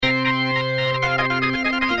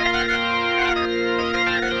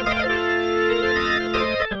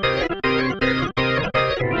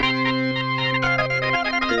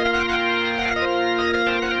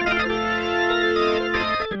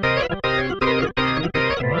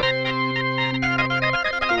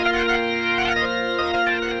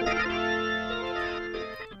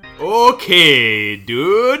Okay,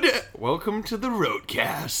 dude. Welcome to the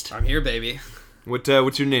Rotecast. I'm here, baby. What's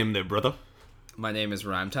your name there, brother? My name is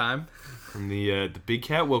Rhyme Time. I'm the big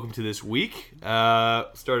cat. Welcome to this week.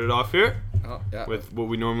 Started off here with what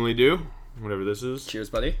we normally do. Whatever this is. Cheers,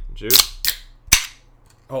 buddy. Cheers.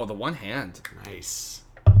 Oh, the one hand. Nice.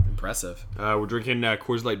 Impressive. We're drinking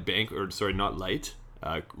Coors Light not Light.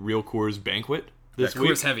 Real Coors Banquet this week.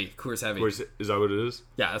 Coors Heavy. Coors, is that what it is?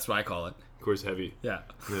 Yeah, that's what I call it. Coors Heavy. Yeah.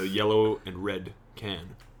 The yellow and red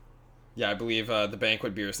can. Yeah, I believe the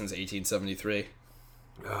Banquet beer since 1873.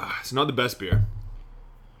 It's not the best beer.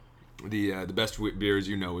 The best beer, as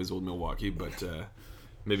you know, is Old Milwaukee, but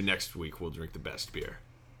maybe next week we'll drink the best beer.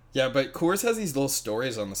 Yeah, but Coors has these little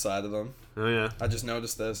stories on the side of them. Oh, yeah. I just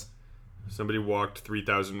noticed this. Somebody walked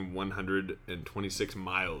 3,126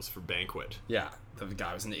 miles for Banquet. Yeah, the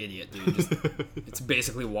guy was an idiot, dude. It's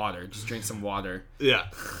basically water. Just drink some water. Yeah.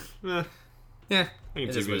 Yeah. I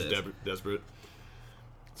can see he was desperate.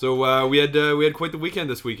 So we had quite the weekend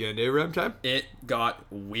this weekend, eh, Ram Time? It got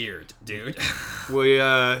weird, dude.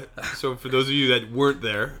 So for those of you that weren't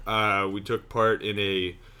there, we took part in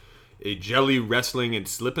a jelly wrestling and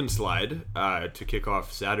slip and slide to kick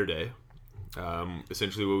off Saturday.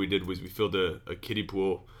 Essentially what we did was we filled a kiddie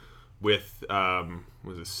pool with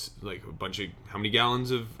was this like a bunch of how many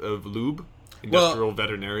gallons of lube? Industrial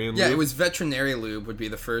veterinarian lube. Yeah, it was veterinary lube would be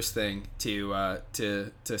the first thing to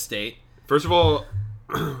state. First of all,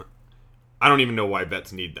 I don't even know why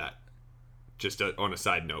vets need that. Just on a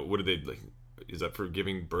side note, what do they like? Is that for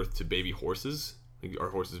giving birth to baby horses? Like, are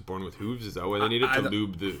horses born with hooves? Is that why they need it to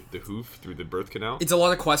lube the hoof through the birth canal? It's a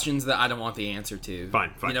lot of questions that I don't want the answer to.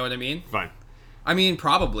 Fine. You know what I mean? Fine. I mean,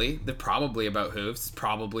 probably. They're probably about hooves. It's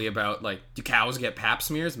probably about, like, do cows get pap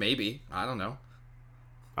smears? Maybe. I don't know.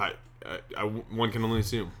 One can only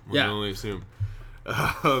assume. Yeah. Can only assume.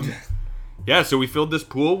 Yeah, so we filled this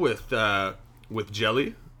pool with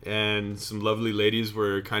jelly, and some lovely ladies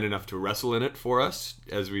were kind enough to wrestle in it for us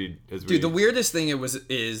as we. Dude, the weirdest thing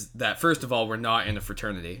is that first of all, we're not in a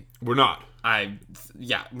fraternity. We're not. We're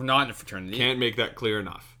not in a fraternity. Can't make that clear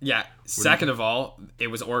enough. Yeah. Second of all, it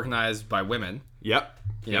was organized by women. Yep.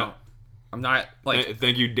 You know, I'm not like.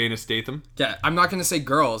 Thank you, Dana Statham. Yeah, I'm not gonna say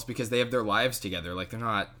girls because they have their lives together. Like they're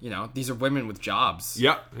not. You know, these are women with jobs.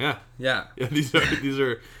 Yeah. Yeah. These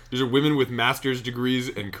are women with master's degrees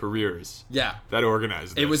and careers. Yeah. That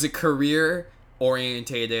organized this. It was a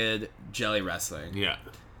career-orientated jelly wrestling. Yeah.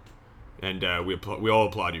 And we all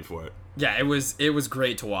applaud you for it. Yeah, it was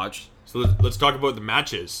great to watch. So let's talk about the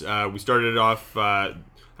matches. We started it off. I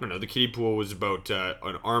don't know. The kiddie pool was about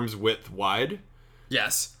an arm's width wide.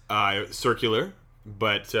 Yes. Circular,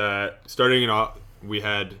 but starting it off, we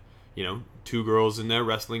had two girls in there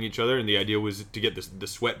wrestling each other, and the idea was to get the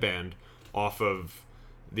sweatband off of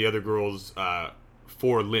the other girl's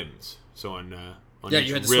 4 limbs. So on each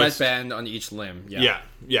you had the wrist. sweatband on each limb. Yeah,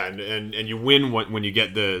 and you win when you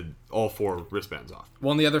get all 4 wristbands off.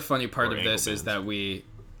 Well, and the other funny part of this is that we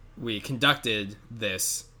conducted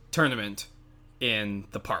this tournament in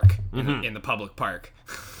the park, in the public park.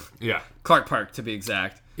 Yeah, Clark Park to be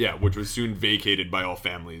exact. Yeah, which was soon vacated by all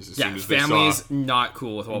families. Soon as families they saw not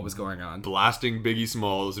cool with what was going on. Blasting Biggie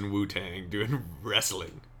Smalls and Wu-Tang doing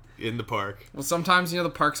wrestling in the park. Well, sometimes the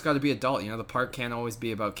park's got to be adult. The park can't always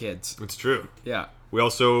be about kids. It's true. Yeah. We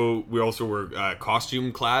also were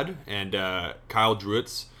costume clad, and Kyle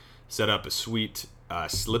Druitz set up a sweet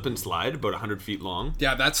slip and slide about 100 feet long.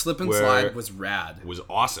 Yeah, that slip and slide was rad. It was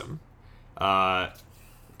awesome.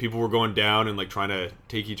 People were going down and like trying to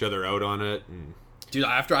take each other out on it. And dude,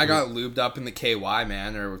 after I got lubed up in the KY,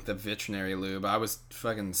 man, or with the veterinary lube, I was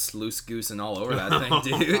fucking sluice goosing all over that thing,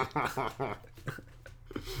 dude.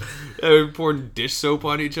 Yeah, we were pouring dish soap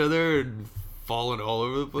on each other and falling all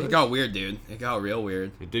over the place. It got weird, dude. It got real weird.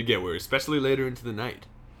 It did get weird, especially later into the night.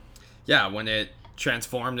 Yeah, when it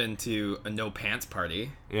transformed into a no pants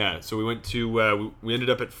party. Yeah, so we went to we ended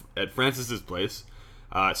up at Francis's place,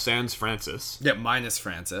 Sans Francis. Yeah, minus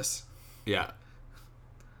Francis. Yeah,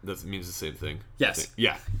 that means the same thing. Yes.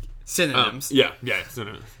 Yeah. Synonyms.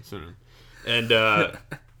 Synonym. And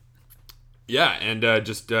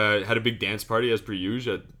just had a big dance party as per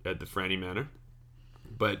usual at the Franny Manor,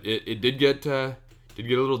 but it did get a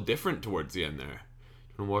little different towards the end there.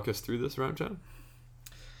 You want to walk us through this, Ramchan?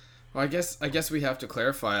 Well, I guess we have to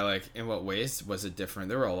clarify, like, in what ways was it different?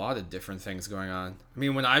 There were a lot of different things going on. I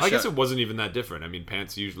mean, I guess it wasn't even that different. I mean,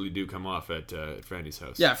 pants usually do come off at Franny's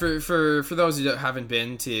house. Yeah, for those who haven't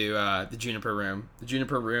been to the Juniper Room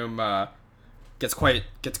gets quite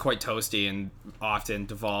toasty and often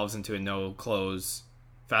devolves into a no clothes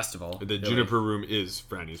festival. The Juniper Room is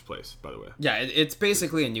Franny's place, by the way. Yeah, it's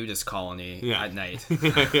basically a nudist colony at night.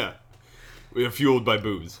 Yeah. We are fueled by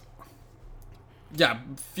booze. Yeah,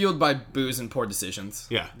 fueled by booze and poor decisions.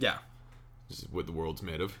 Yeah. Yeah. This is what the world's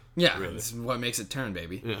made of. Yeah, really. This is what makes it turn,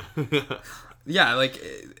 baby. Yeah. Yeah, like,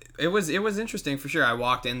 it was interesting for sure. I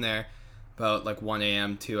walked in there about, like, 1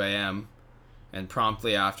 a.m., 2 a.m., and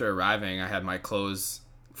promptly after arriving, I had my clothes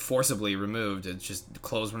forcibly removed. It's just,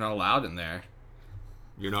 clothes were not allowed in there.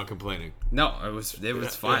 You're not complaining. No, it was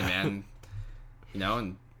fine, man. You know,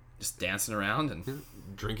 and just dancing around and...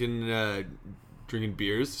 Drinking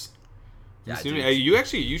beers. Yeah,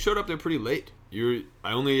 You showed up there pretty late.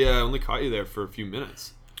 I only caught you there for a few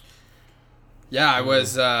minutes. Yeah, I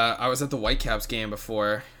was at the Whitecaps game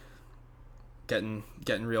before, getting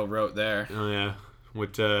real rote there. Oh yeah,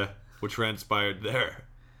 what transpired there?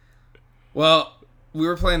 Well, we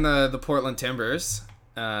were playing the Portland Timbers,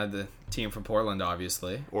 the team from Portland,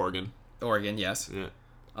 obviously. Oregon, yes. Yeah.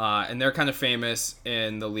 And they're kind of famous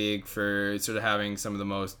in the league for sort of having some of the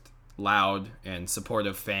most loud and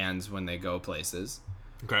supportive fans when they go places.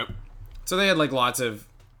 Okay. So they had like lots of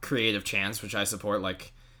creative chants, which I support.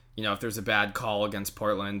 Like, you know, if there's a bad call against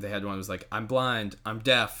Portland, they had one that was like, "I'm blind, I'm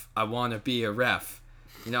deaf, I want to be a ref."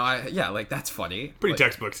 You know, like that's funny. Pretty like,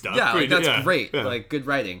 textbook stuff. Yeah, Pretty, like, that's great. Yeah. Like good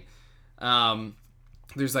writing.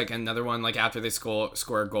 There's like another one like after they score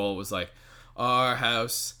a goal, it was like, "Our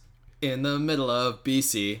house in the middle of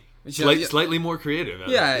BC." Which, Slightly more creative.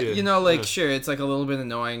 Yeah, you know, like sure, it's like a little bit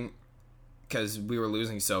annoying because we were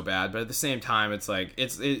losing so bad, but at the same time, it's like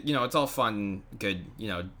it's all fun and good, you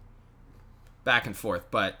know, back and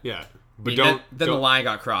forth. But yeah, but then the line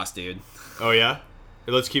got crossed, dude. Oh yeah,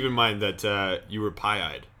 let's keep in mind that you were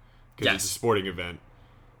pie-eyed because it's a sporting event.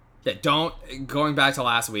 Yeah, going back to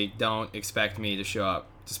last week, don't expect me to show up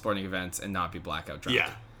to sporting events and not be blackout drunk.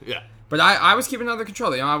 Yeah. But I was keeping it under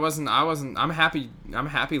control. You know, I wasn't. I'm a happy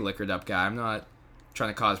liquored up guy. I'm not trying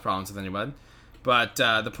to cause problems with anyone. But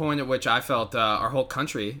the point at which I felt our whole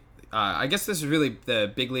country, I guess this is really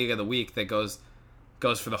the big league of the week that goes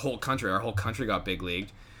for the whole country. Our whole country got big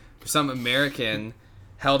leagued. Some American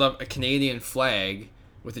held up a Canadian flag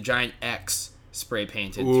with a giant X spray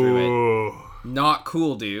painted through it. Not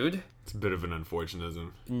cool, dude. It's a bit of an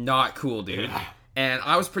unfortunism. Not cool, dude. Yeah. And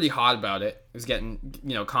I was pretty hot about it. I was getting,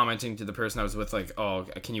 commenting to the person I was with, like, "Oh,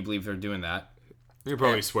 can you believe they're doing that?" You're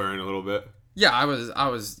probably swearing a little bit. Yeah, I was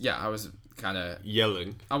kind of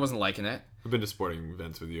yelling. I wasn't liking it. I've been to sporting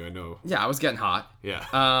events with you, I know. Yeah, I was getting hot. Yeah.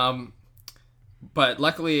 But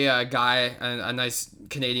luckily, a guy, a nice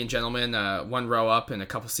Canadian gentleman, 1 row up and a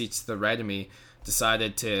couple seats to the right of me,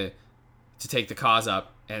 decided to take the cause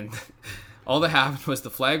up. And all that happened was the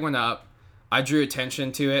flag went up. I drew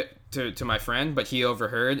attention to it to my friend, but he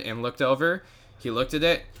overheard and looked over. He looked at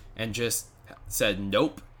it and just said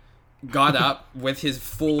nope. Got up with his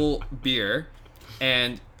full beer,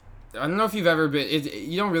 and I don't know if you've ever been.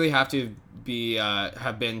 You don't really have to be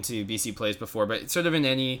have been to BC Place before, but it's sort of in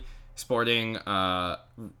any sporting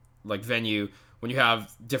like venue, when you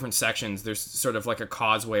have different sections, there's sort of like a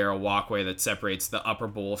causeway or a walkway that separates the upper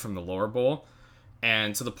bowl from the lower bowl.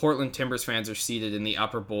 And so the Portland Timbers fans are seated in the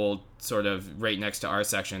upper bowl, sort of right next to our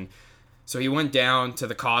section. So he went down to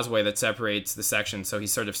the causeway that separates the section. So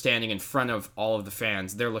he's sort of standing in front of all of the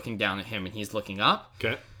fans. They're looking down at him, and he's looking up.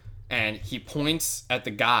 Okay. And he points at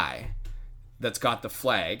the guy that's got the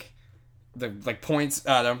flag, points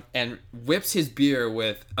at him and whips his beer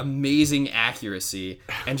with amazing accuracy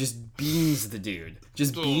and just beans the dude.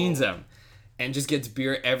 Just beans him. And just gets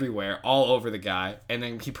beer everywhere, all over the guy. And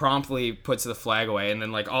then he promptly puts the flag away, and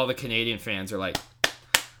then all the Canadian fans are like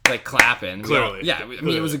clapping. Clearly. Yeah, I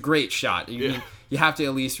mean, it was a great shot. You have to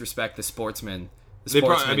at least respect the sportsman.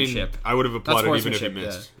 I would have applauded even if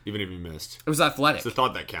he missed. It was athletic. It's the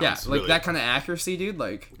thought that counts. Yeah, really. That kind of accuracy, dude.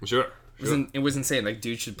 Sure. It was insane.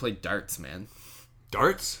 Dude should play darts, man.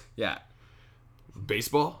 Darts? Yeah.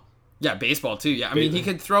 Baseball? Yeah, baseball too. Yeah, I mean, he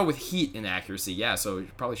could throw with heat and accuracy. Yeah, so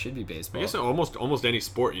it probably should be baseball. I guess almost any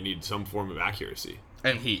sport you need some form of accuracy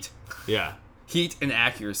and heat. Yeah, heat and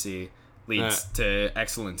accuracy leads to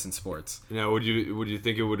excellence in sports. Now, would you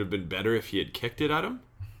think it would have been better if he had kicked it at him?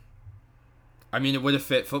 I mean, it would have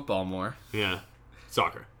fit football more. Yeah,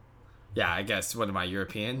 soccer. Yeah, I guess. What am I,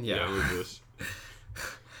 European? Yeah. Yeah, we're just...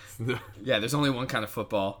 Yeah, there's only one kind of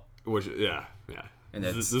football. Yeah. And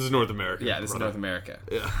this is North America. Yeah, this is North America.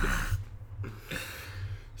 Yeah.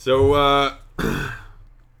 So,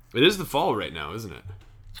 it is the fall right now, isn't it?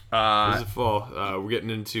 It is the fall. We're getting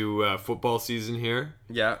into football season here.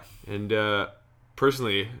 Yeah. And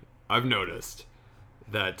personally, I've noticed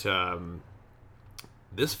that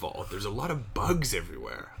this fall, there's a lot of bugs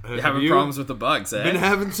everywhere. You're having problems with the bugs, eh? Been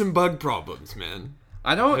having some bug problems, man.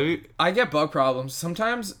 I get bug problems.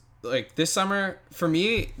 Sometimes like this summer for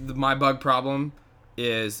me, my bug problem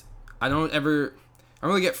is I don't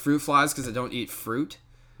really get fruit flies because I don't eat fruit.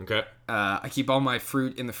 Okay. I keep all my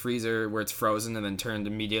fruit in the freezer where it's frozen and then turned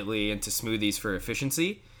immediately into smoothies for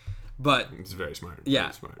efficiency. But it's very smart. Yeah,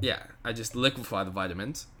 very smart. yeah. I just liquefy the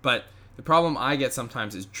vitamins. But the problem I get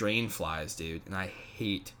sometimes is drain flies, dude, and I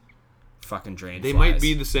hate fucking drain flies. They might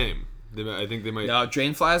be the same. I think they might. No,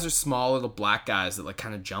 drain flies are small little black guys that like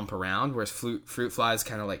kind of jump around, whereas fruit flies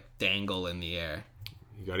kind of like dangle in the air.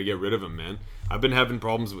 You got to get rid of them, man. I've been having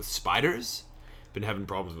problems with spiders. Been having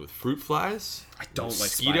problems with fruit flies. I don't like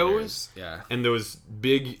mosquitoes. Spiders. Yeah. And those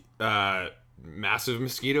big, massive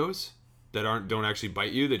mosquitoes that don't actually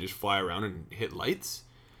bite you. They just fly around and hit lights.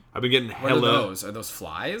 I've been getting hella. What are those? Are those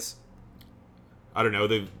flies? I don't know.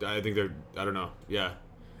 I think they're. I don't know. Yeah,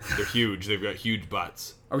 they're huge. They've got huge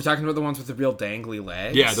butts. Are we talking about the ones with the real dangly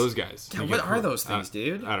legs? Yeah, those guys. Yeah, what are those things,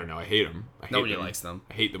 dude? I don't know. I hate them. Nobody likes them.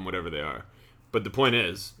 I hate them, whatever they are. But the point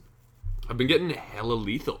is, I've been getting hella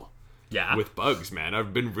lethal. Yeah. With bugs, man.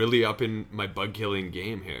 I've been really up in my bug killing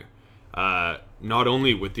game here. Not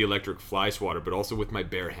only with the electric fly swatter, but also with my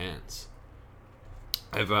bare hands.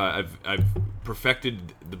 I've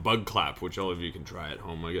perfected the bug clap, which all of you can try at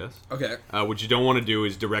home, I guess. Okay. What you don't want to do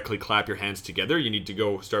is directly clap your hands together. You need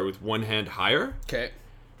to start with one hand higher, Okay.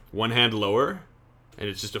 one hand lower, and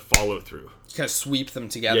it's just a follow through. You gotta sweep them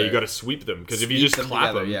together. Yeah, you got to sweep them because if you Sweep just them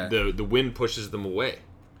clap together, them, the wind pushes them away.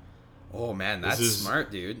 Oh man, that's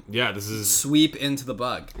smart, dude. Yeah, this is Sweep into the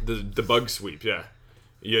bug. the bug sweep. Yeah,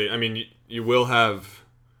 yeah. I mean, you will have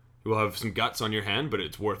some guts on your hand, but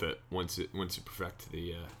it's worth it once you perfect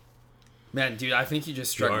the. Man, dude, I think you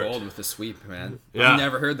just struck art. gold with the sweep, man. Yeah. I've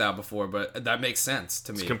never heard that before, but that makes sense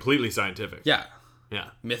to me. It's completely scientific. Yeah. Yeah.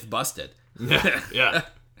 Myth busted. Yeah. Yeah.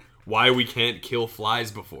 Why we can't kill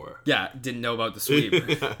flies before. Yeah, didn't know about the sweep.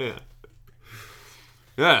 Yeah.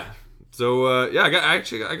 Yeah. So I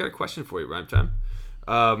got a question for you, Rhyme Time.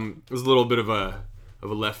 It was a little bit of a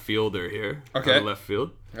left fielder here. Okay. Left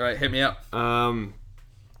field. All right, hit me up.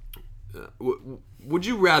 Would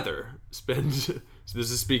you rather spend? So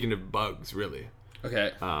this is speaking of bugs, really.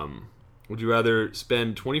 Okay. Would you rather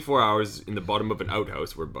spend 24 hours in the bottom of an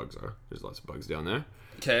outhouse where bugs are? There's lots of bugs down there.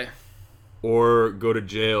 Okay. Or go to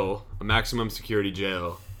jail, a maximum security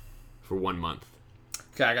jail, for 1 month.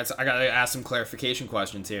 Okay, I got to ask some clarification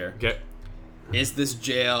questions here. Okay. Is this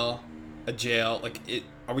jail a jail?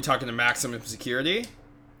 Are we talking to maximum security?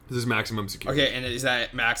 This is maximum security. Okay, and is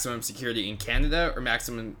that maximum security in Canada or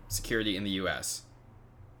maximum security in the U.S.?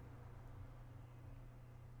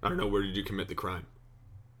 I don't know. Where did you commit the crime?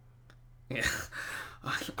 Yeah.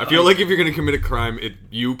 I feel like if you're going to commit a crime,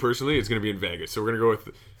 you personally, it's going to be in Vegas. So we're going to go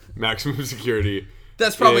with maximum security.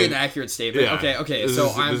 That's probably an accurate statement. Yeah, Okay. This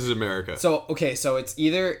is America. So it's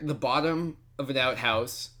either the bottom of an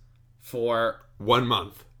outhouse for 1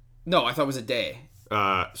 month. No, I thought it was a day.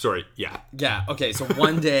 Sorry. Yeah. Yeah. Okay. So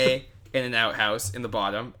 1 day in an outhouse in the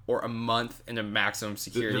bottom, or a month in a maximum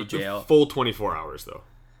security jail. Full 24 hours though.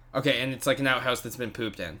 Okay, and it's like an outhouse that's been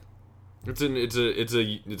pooped in. It's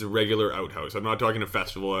a regular outhouse. I'm not talking a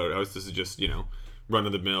festival outhouse. This is just run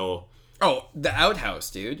of the mill. Oh, the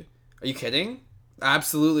outhouse, dude. Are you kidding?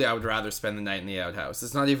 Absolutely, I would rather spend the night in the outhouse.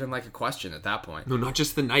 It's not even like a question at that point. No, not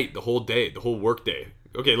just the night, the whole day, the whole work day.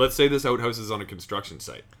 Okay, let's say this outhouse is on a construction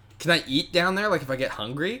site. Can I eat down there? Like if I get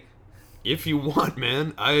hungry? If you want,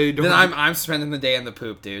 man. I don't. Then I'm spending the day in the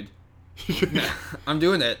poop, dude. I'm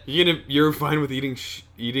doing it. You're fine with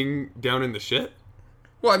eating down in the shit?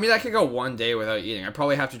 Well, I mean, I could go 1 day without eating. I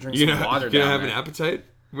probably have to drink some water down there. You gonna have an appetite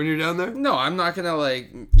when you're down there? No, I'm not gonna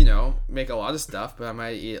make a lot of stuff, but I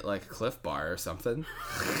might eat like a Cliff Bar or something.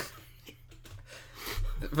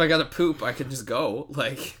 If I gotta poop, I can just go.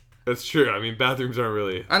 That's true. I mean, bathrooms aren't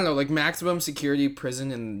really. I don't know. Like maximum security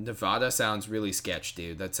prison in Nevada sounds really sketch,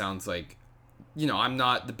 dude. That sounds like, I'm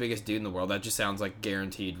not the biggest dude in the world. That just sounds like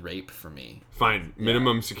guaranteed rape for me. Fine.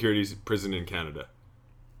 Minimum security prison in Canada.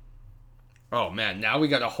 Oh man, now we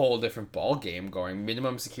got a whole different ball game going.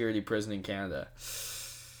 Minimum security prison in Canada.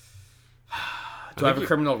 Do I have a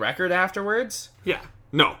criminal record afterwards? Yeah.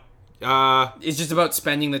 No. It's just about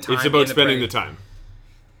spending the time. It's about spending the time.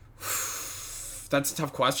 That's a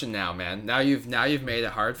tough question now, man. Now you've made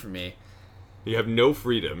it hard for me. You have no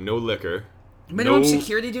freedom, no liquor. Minimum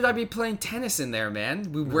security, dude. I'd be playing tennis in there,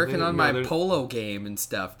 man. We're working on my polo game and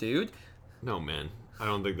stuff, dude. No, man. I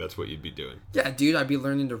don't think that's what you'd be doing. Yeah, dude, I'd be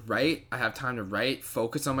learning to write. I have time to write,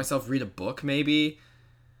 focus on myself, read a book maybe,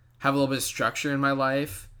 have a little bit of structure in my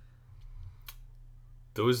life.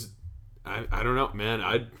 I don't know, man.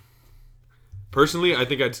 I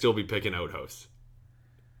think I'd still be picking outhouse.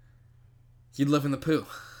 You'd live in the poo.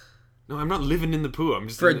 No, I'm not living in the poo. I'm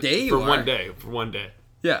just For a day. For one day. For one day.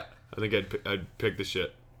 Yeah. I think I'd pick the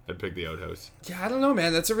shit. I'd pick the outhouse. Yeah, I don't know,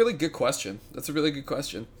 man. That's a really good question.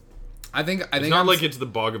 I think it's not like it's the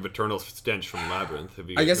bog of eternal stench from Labyrinth.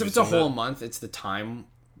 I guess if it's a whole month, it's the time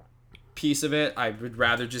piece of it. I would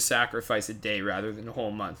rather just sacrifice a day rather than a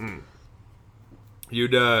whole month.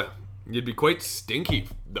 You'd be quite stinky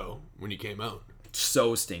though when you came out.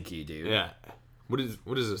 So stinky, dude. Yeah. What is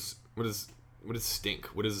this? What is stink?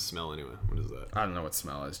 What is the smell anyway? What is that? I don't know what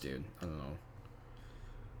smell is, dude. I don't know.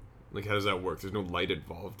 Like, how does that work? There's no light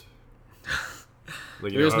involved.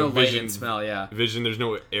 Like, There's no light and smell, yeah. Vision, there's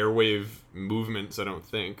no airwave movements, I don't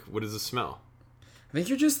think. What is the smell? I think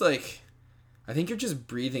you're just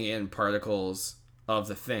breathing in particles of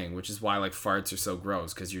the thing, which is why, like, farts are so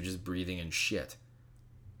gross, because you're just breathing in shit.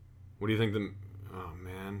 What do you think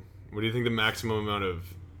What do you think the maximum amount of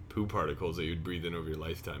poo particles that you'd breathe in over your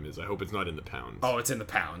lifetime is? I hope it's not in the pounds. Oh, it's in the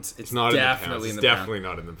pounds. It's not definitely in the pounds. It's definitely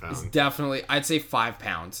not in the pounds. It's definitely, I'd say 5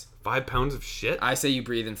 pounds. 5 pounds of shit? I say you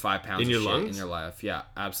breathe in 5 pounds in your of shit lungs? in your life. Yeah,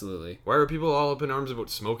 absolutely. Why are people all up in arms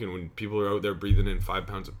about smoking when people are out there breathing in 5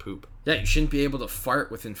 pounds of poop? Yeah, you shouldn't be able to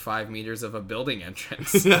fart within 5 meters of a building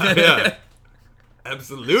entrance. Yeah.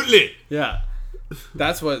 Absolutely. Yeah.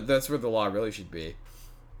 That's where the law really should be.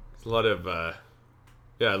 There's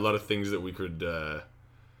a lot of things that we could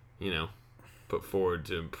put forward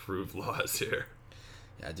to improve laws here.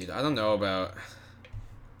 Yeah, dude, I don't know about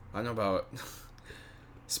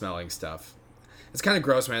smelling stuff. It's kind of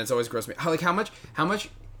gross, man. It's always gross me. How much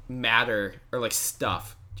matter or like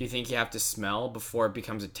stuff do you think you have to smell before it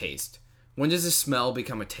becomes a taste? When does a smell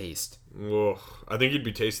become a taste? Well, I think you'd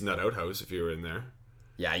be tasting that outhouse if you were in there.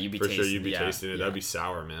 Yeah, you'd be for tasting, sure. You'd be tasting it. Yeah. That'd be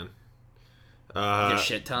sour, man. Your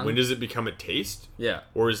shit tongue. When does it become a taste? Yeah.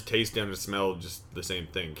 Or is taste and smell just the same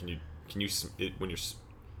thing? Can you when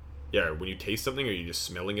you taste something, are you just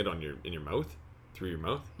smelling it in your mouth, through your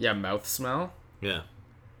mouth? Yeah, mouth smell. Yeah.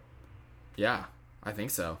 Yeah, I think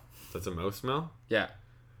so. That's a mouth smell? Yeah.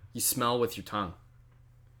 You smell with your tongue.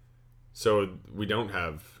 So we don't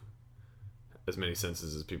have as many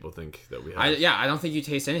senses as people think that we have. I don't think you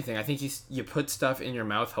taste anything. I think you put stuff in your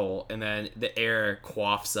mouth hole and then the air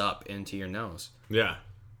quaffs up into your nose. Yeah.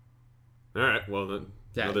 All right. Well, then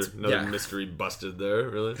another mystery busted there,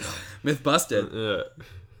 really. Myth busted. Yeah.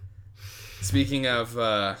 Speaking of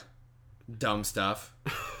dumb stuff,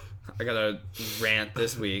 I got a rant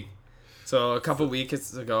this week. So a couple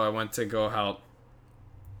weeks ago, I went to go help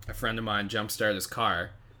a friend of mine jumpstart his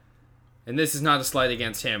car. And this is not a slight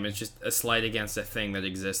against him. It's just a slight against a thing that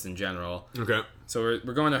exists in general. Okay. So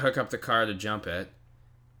we're going to hook up the car to jump it,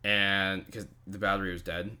 and because the battery was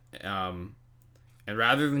dead. And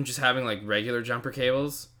rather than just having like regular jumper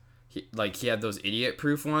cables, he had those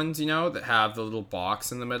idiot-proof ones, that have the little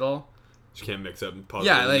box in the middle. You can't mix up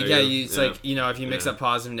positive. Yeah, like negative. like if you mix up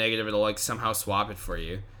positive and negative, it'll like somehow swap it for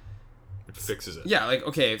you. It fixes it. Yeah, like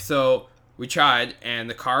okay, so we tried, and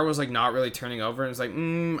the car was like not really turning over, and it's like,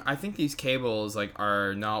 I think these cables like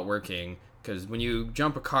are not working, because when you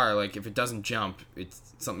jump a car, like if it doesn't jump,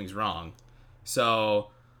 something's wrong.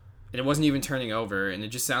 So, and it wasn't even turning over, and it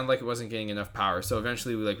just sounded like it wasn't getting enough power. So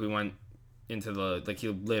eventually, we went into he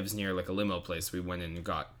lives near like a limo place. We went in and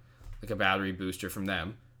got like a battery booster from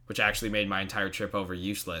them, which actually made my entire trip over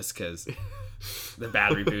useless because the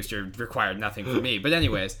battery booster required nothing from me. But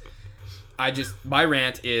anyways. My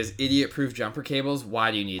rant is idiot-proof jumper cables. Why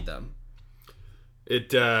do you need them?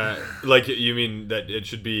 It, like, you mean that it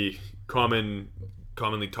should be commonly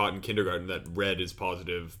taught in kindergarten that red is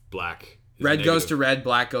positive, black is red negative. Goes to red,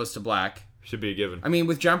 black goes to black. Should be a given. I mean,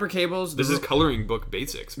 with jumper cables... This is coloring book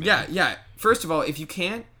basics, man. Yeah. First of all, if you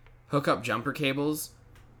can't hook up jumper cables,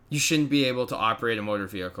 you shouldn't be able to operate a motor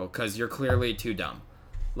vehicle, because you're clearly too dumb.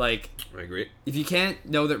 Like, I agree. If you can't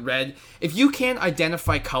know that if you can't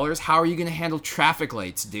identify colors, how are you going to handle traffic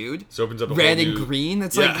lights, dude? So opens up a red whole and new... green.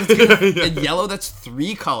 That's and yellow. That's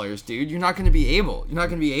 3 colors, dude. You're not going to be able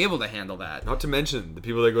to handle that. Not to mention the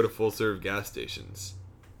people that go to full serve gas stations.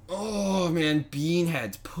 Oh man,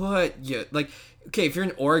 beanheads. Okay, if you're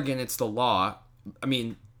in Oregon, it's the law. I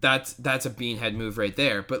mean, that's a beanhead move right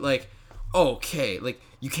there. But okay,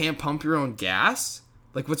 you can't pump your own gas.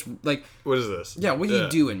 What is this? Yeah, what are you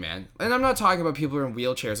doing, man? And I'm not talking about people who are in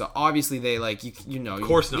wheelchairs. Obviously, they Of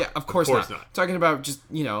course not. Yeah, of course not. I'm talking about just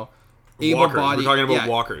able-bodied. We're talking about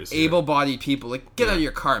walkers. Able-bodied people. Get out of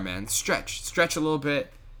your car, man. Stretch a little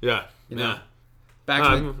bit. Yeah.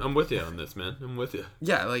 I'm with you on this, man. I'm with you.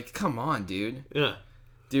 Yeah, come on, dude. Yeah.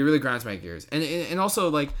 Dude, it really grinds my gears. And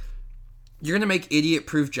also you're gonna make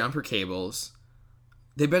idiot-proof jumper cables.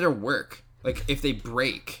 They better work. If they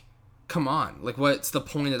break. Come on. What's the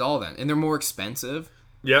point at all then? And they're more expensive.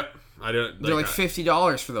 Yep. I don't. They're like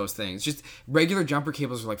 $50 for those things. Just regular jumper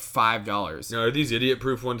cables are like $5. Now, are these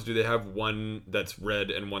idiot-proof ones? Do they have one that's red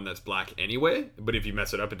and one that's black anyway? But if you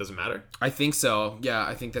mess it up, it doesn't matter. I think so. Yeah,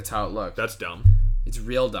 I think that's how it looks. That's dumb. It's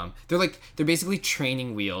real dumb. They're basically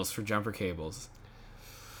training wheels for jumper cables.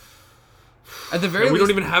 At the very least, we don't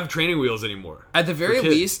even have training wheels anymore. At the very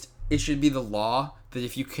least, it should be the law that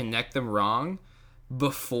if you connect them wrong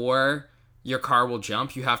before your car will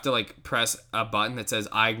jump, you have to like press a button that says,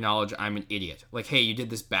 I acknowledge I'm an idiot. Like, hey, you did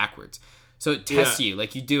this backwards. So it tests you.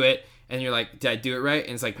 Like, you do it, and you're like, did I do it right?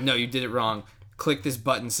 And it's like, no, you did it wrong. Click this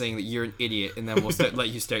button saying that you're an idiot, and then we'll let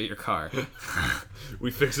you start your car. We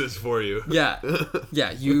fix this for you. Yeah.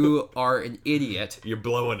 Yeah, you are an idiot. You're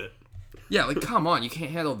blowing it. Yeah, like, come on. You can't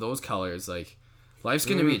handle those colors. Like, life's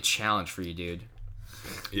going to be a challenge for you, dude.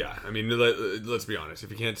 Yeah, I mean, let's be honest. If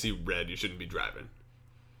you can't see red, you shouldn't be driving.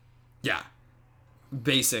 Yeah.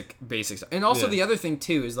 Basic stuff. And also the other thing,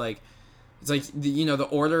 too, is like, it's like, the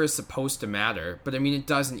order is supposed to matter, but I mean, it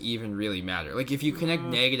doesn't even really matter. Like, if you connect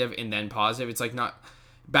negative and then positive, it's like not,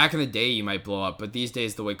 back in the day, you might blow up, but these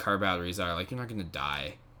days, the way car batteries are, like, you're not going to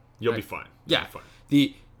die. You'll be fine. Yeah. Be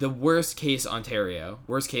fine. The worst case Ontario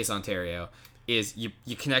is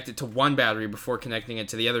you connect it to one battery before connecting it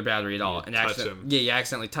to the other battery at all. You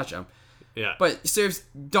accidentally touch them. Yeah. But seriously,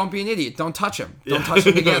 don't be an idiot. Don't touch them. Don't touch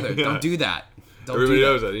them together. Yeah. Don't do that. Everybody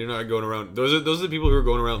knows that. You're not going around. Those are the people who are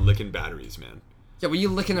going around licking batteries, man. Yeah, what are you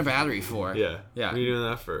licking a battery for? Yeah. What are you doing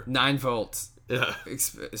that for? 9 volts. Yeah.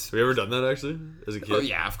 Have you ever done that, actually, as a kid? Oh,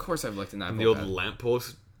 yeah, of course I've licked a 9 volt. The old lamp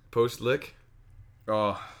post lick?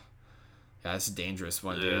 Oh. Yeah, that's a dangerous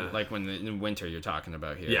one, dude. Yeah. Like when in winter you're talking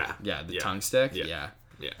about here. Yeah. Yeah, the tongue stick? Yeah.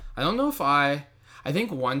 I don't know if I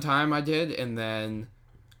think one time I did, and then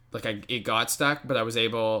like it got stuck, but I was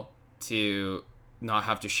able to not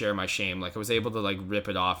have to share my shame. Like I was able to like rip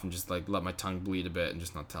it off and just like let my tongue bleed a bit and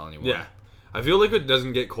just not tell anyone. Yeah. I feel like it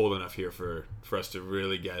doesn't get cold enough here for us to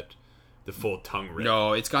really get the full tongue rip.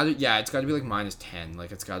 No, it's got to be like -10.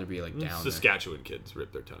 Like it's got to be like down. Saskatchewan kids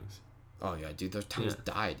rip their tongues. Oh yeah, dude, their tongues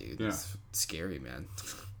die, dude. Yeah. It's scary, man.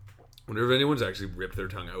 Wonder if anyone's actually ripped their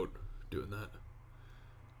tongue out doing that.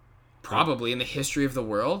 Probably in the history of the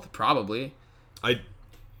world. Probably.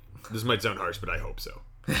 This might sound harsh, but I hope so.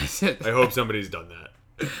 I hope somebody's done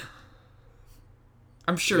that.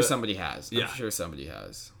 I'm sure somebody has. I'm sure somebody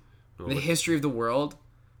has. In the history of the world.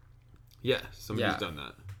 Yeah, somebody's done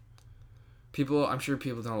that. I'm sure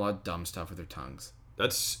people have done a lot of dumb stuff with their tongues.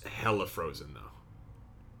 That's hella frozen, though.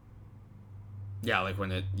 Yeah, like when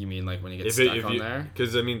you get stuck on there?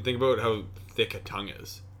 Because, I mean, think about how thick a tongue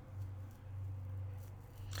is.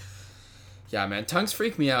 Yeah, man, tongues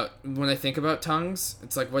freak me out. When I think about tongues,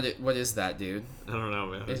 it's like, what is that, dude? I don't know,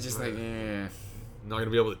 man. It's just like, eh. I'm not going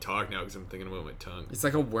to be able to talk now because I'm thinking about my tongue. It's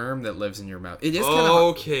like a worm that lives in your mouth. It is kind of...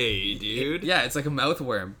 Okay, dude. Yeah, it's like a mouth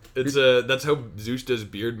worm. That's how Zeus does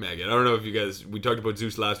beard maggot. I don't know if you guys... We talked about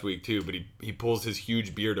Zeus last week, too, but he pulls his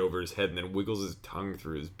huge beard over his head and then wiggles his tongue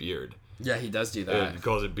through his beard. Yeah, he does do that. He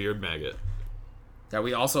calls it beard maggot. Yeah,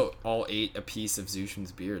 we also all ate a piece of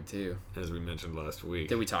Zushin's beard, too. As we mentioned last week.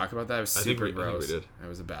 Did we talk about that? It was super gross. I think we did. That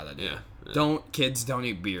was a bad idea. Yeah. Kids don't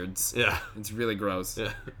eat beards. Yeah. It's really gross.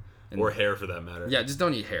 Yeah. Or hair, for that matter. Yeah, just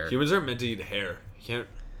don't eat hair. Humans aren't meant to eat hair.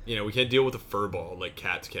 We can't deal with a fur ball like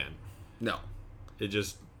cats can. No.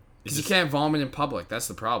 Because you can't vomit in public. That's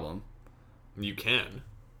the problem. You can.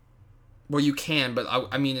 Well, you can, but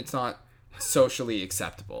I mean, it's not socially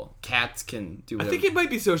acceptable. Cats can do whatever. I think it might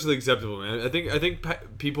be socially acceptable, man. I think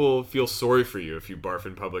people feel sorry for you if you barf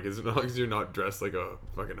in public, as long as you're not dressed like a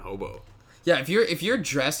fucking hobo. Yeah, if you're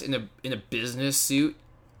dressed in a business suit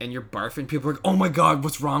and you're barfing, people are like, "Oh my god,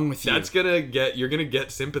 what's wrong with you?" You're gonna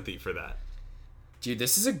get sympathy for that. Dude,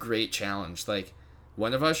 this is a great challenge. Like,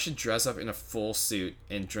 one of us should dress up in a full suit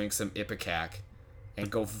and drink some Ipecac and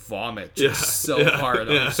go vomit hard on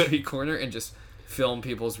the street corner and just film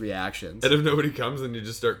people's reactions. And if nobody comes, then you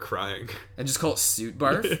just start crying. And just call it suit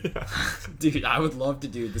barf? Dude, I would love to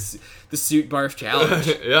do the suit barf challenge.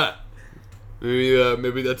 Yeah.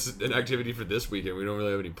 Maybe that's an activity for this weekend. We don't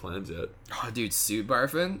really have any plans yet. Oh, dude, suit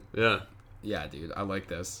barfing? Yeah. Yeah, dude, I like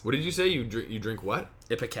this. What did you say? You drink what?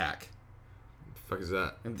 Ipecac. What the fuck is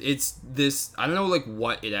that? It's this, I don't know like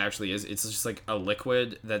what it actually is. It's just like a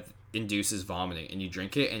liquid that induces vomiting, and you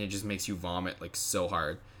drink it and it just makes you vomit like so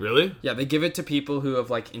hard. Really? Yeah, they give it to people who have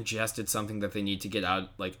like ingested something that they need to get out,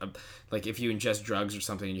 like if you ingest drugs or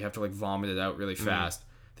something and you have to like vomit it out really fast.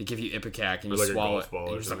 They give you Ipecac and you swallow it and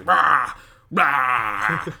you're just like blah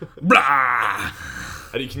blah blah.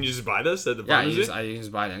 Can you just buy this at the pharmacy? Yeah, you can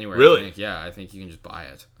just buy it anywhere. Really? I think you can just buy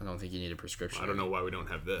it. I don't think you need a prescription. I don't know why we don't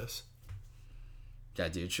have this. Yeah,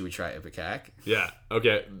 dude, should we try Ipecac? Yeah.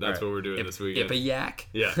 Okay, that's Right. what we're doing this weekend. Ipecac?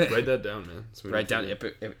 Yeah, write that down, man. So we Write don't down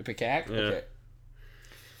forget. Ipecac? Yeah. Okay.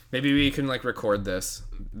 Maybe we can record this,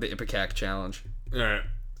 the Ipecac challenge. All right.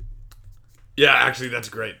 Yeah, actually, that's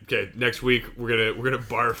great. Okay, next week we're gonna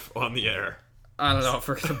barf on the air. I don't know if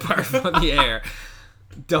we're gonna barf on the air.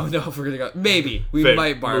 Don't know if we're gonna go. Maybe we Fake.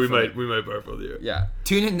 might barf. We might barf on the air. Yeah.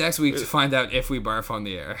 Tune in next week to find out if we barf on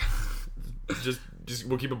the air. Just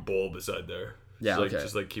we'll keep a bowl beside there. Yeah. Just Okay.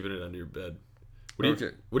 Just keeping it under your bed. What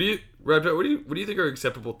do you think are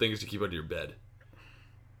acceptable things to keep under your bed?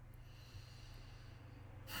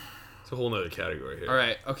 It's a whole nother category here. All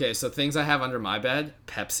right. Okay. So things I have under my bed: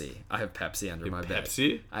 Pepsi. I have Pepsi under my bed.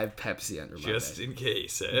 Pepsi? I have Pepsi under my bed. Just in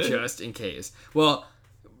case, eh? Just in case. Well,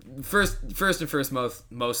 first and first,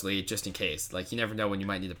 mostly just in case. Like you never know when you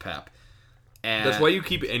might need a pep. And That's why you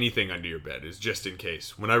keep anything under your bed, is just in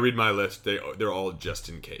case. When I read my list, they're all just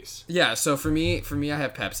in case. Yeah. So for me, I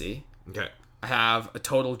have Pepsi. Okay. I have a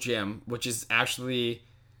Total Gym, which is actually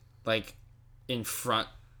like in front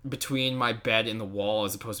between my bed and the wall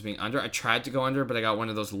as opposed to being under. I tried to go under, but I got one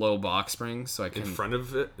of those low box springs, so I In can. front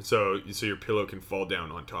of it, so your pillow can fall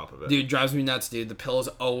down on top of it. Dude, drives me nuts, dude. The pillow's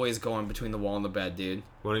always going between the wall and the bed, dude.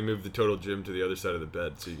 Why don't you move the Total Gym to the other side of the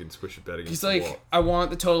bed so you can squish your bed against He's the like, wall? I want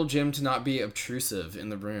the Total Gym to not be obtrusive in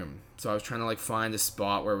the room. So I was trying to find a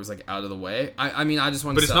spot where it was out of the way. I mean, I just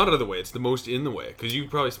want to. But it's not out of the way. It's the most in the way because you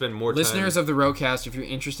probably spend more Listeners time. of the Rotecast, if you're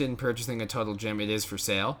interested in purchasing a Total Gym, it is for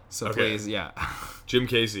sale. So Okay. please, yeah. Jim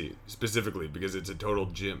Casey specifically because it's a total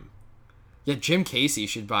gym. Yeah, Jim Casey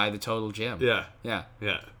should buy the Total Gym. Yeah. Yeah.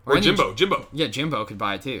 Yeah. Or Or any Jimbo. Yeah, Jimbo could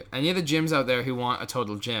buy it too. Any of the gyms out there who want a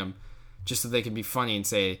Total Gym, just so they can be funny and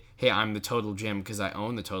say, hey, I'm the Total Gym because I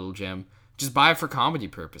own the Total Gym, just buy it for comedy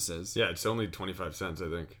purposes. Yeah, it's only 25 cents, I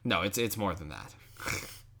think. No, it's more than that.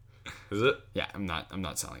 Is it? Yeah, I'm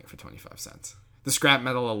not selling it for 25 cents. The scrap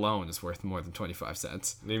metal alone is worth more than 25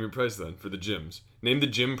 cents. Name your price then for the gyms. Name the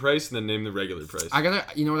gym price and then name the regular price.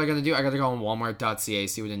 You know what I gotta do? I gotta go on Walmart.ca,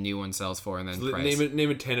 see what a new one sells for, and then price. Name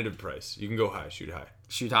a tentative price. You can go high, shoot high.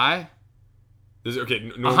 Shoot high? Okay,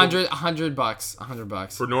 $100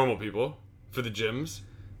 $100. for normal people. For the gyms.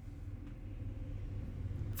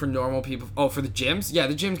 For normal people. Oh, for the gyms? Yeah,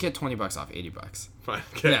 the gyms get $20 off, $80. Fine.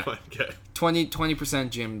 Okay. Yeah. Fine. Okay. 20%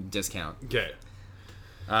 gym discount. Okay.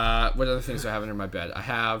 What other things do I have under my bed? I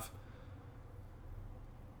have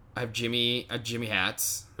Jimmy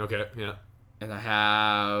hats, Okay. Yeah. and I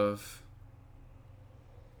have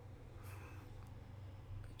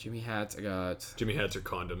Jimmy hats. I got Jimmy hats are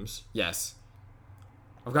condoms. yes.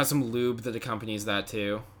 I've got some lube that accompanies that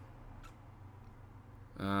too.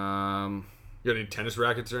 You got any tennis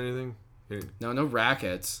rackets or anything? No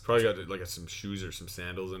rackets. Probably got some shoes or some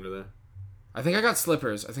sandals under there. I think I got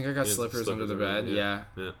slippers. I think I got Yeah, slippers under the under bed. there,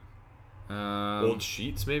 Yeah. Yeah. Old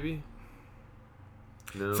sheets maybe.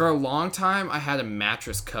 No. For a long time, I had a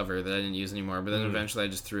mattress cover that I didn't use anymore, but then eventually I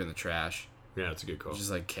just threw it in the trash. Yeah, that's a good call. It's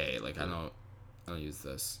just okay, I don't use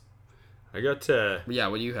this. I got. But yeah,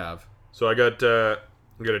 what do you have? So I got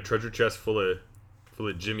a treasure chest full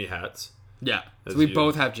of Jimmy hats. Yeah, As so we you-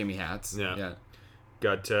 both have Jimmy hats. Yeah. Yeah.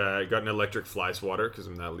 Got an electric fly swatter because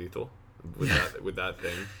I'm that lethal with that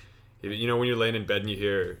thing. You know when you're laying in bed and you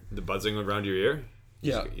hear the buzzing around your ear?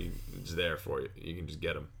 Yeah. It's there for you. You can just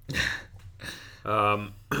get them. I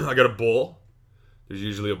got a bowl. There's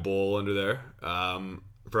usually a bowl under there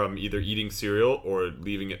from either eating cereal or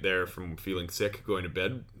leaving it there from feeling sick, going to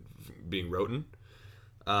bed, being roten.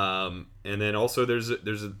 And then also there's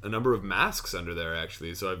a number of masks under there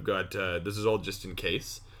actually. So I've got this is all just in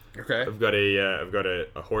case. Okay. I've got a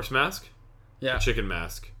horse mask, Yeah. a chicken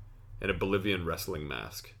mask, and a Bolivian wrestling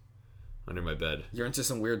mask under my bed. You're into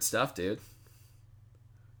some weird stuff, dude.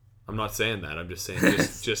 I'm not saying that. I'm just saying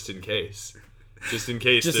just in case. Just in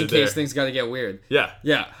case. Just in they're case things got to get weird. Yeah.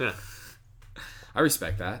 Yeah. Yeah. I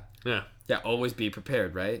respect that. Yeah. Yeah, always be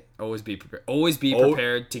prepared, right? Always be prepared. Always be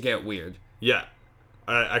prepared to get weird. Yeah.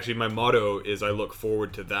 Actually, my motto is I look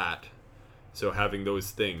forward to that. So having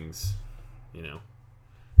those things,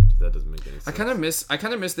 that doesn't make any sense. I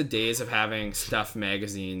kind of miss the days of having stuffed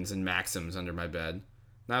magazines and Maxims under my bed.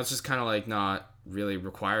 Now it's just kind of not really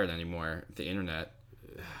required anymore. The internet.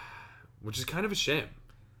 Which is kind of a shame.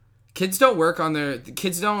 Kids don't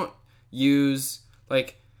use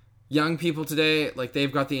young people today.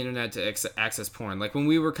 They've got the internet to access porn. When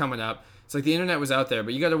we were coming up, it's the internet was out there,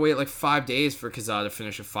 but you got to wait 5 days for Kazaa to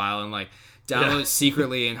finish a file and download it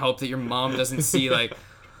secretly and hope that your mom doesn't see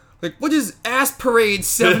what is Ass Parade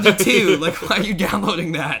 72? Why are you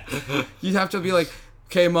downloading that? You'd have to be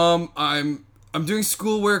okay, Mom, I'm doing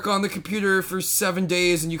schoolwork on the computer for 7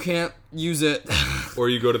 days and you can't use it. Or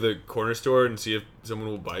you go to the corner store and see if someone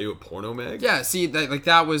will buy you a porno mag. Yeah, see,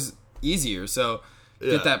 that was easier. So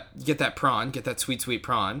get that prawn, get that sweet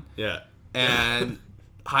prawn. Yeah. And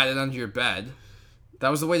hide it under your bed. That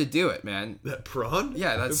was the way to do it, man. That prawn?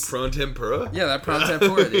 Yeah, that's... The prawn tempura? Yeah, that prawn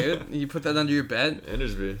tempura, dude. You put that under your bed.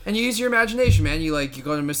 And you use your imagination, man. You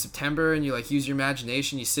go to Miss September and you use your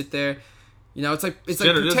imagination. You sit there. It's like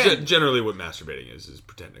pretend. Generally what masturbating is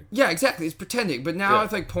pretending. Yeah, exactly. It's pretending. But now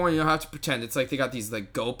with porn, you don't have to pretend. It's like they got these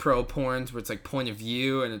GoPro porns where it's point of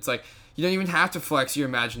view, and it's like you don't even have to flex your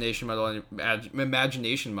imagination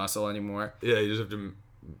muscle anymore. Yeah, you just have to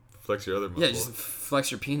flex your other muscle. Yeah, just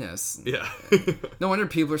flex your penis. Yeah. No wonder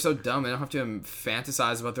people are so dumb. They don't have to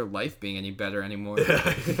fantasize about their life being any better anymore.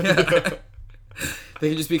 Yeah. They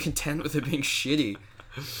can just be content with it being shitty.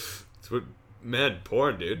 It's what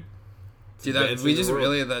porn, dude. Dude,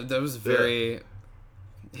 that was very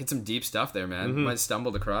hit some deep stuff there, man. Mm-hmm. Might have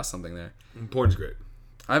stumbled across something there. Porn's great.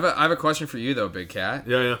 I have a question for you though, Big Cat.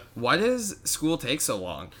 Yeah. Why does school take so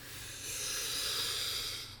long?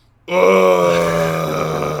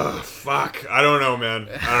 Fuck. I don't know, man.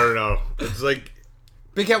 I don't know. It's like...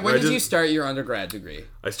 Big Cat, when did you start your undergrad degree?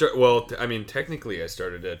 Technically I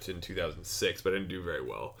started it in 2006, but I didn't do very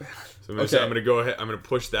well. So I'm going to go ahead. I'm going to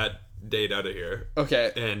push that date out of here.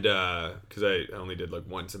 Okay. And because I only did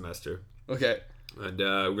one semester. Okay. And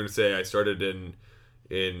we're going to say I started in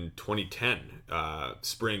 2010,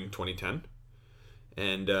 spring 2010.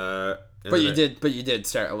 But you did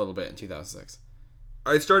start a little bit in 2006.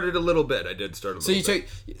 I started a little bit. I did start a little bit.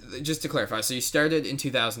 Just to clarify, so you started in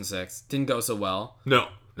 2006, didn't go so well. No.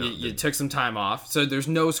 You took some time off. So there's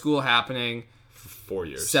no school happening. 4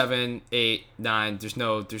 years. 7, 8, 9. There's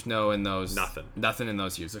no in those. Nothing in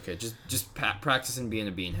those years. Okay, just practicing being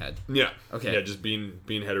a beanhead. Yeah. Okay. Yeah, just being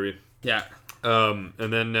headery. Yeah.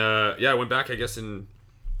 And then I went back I guess in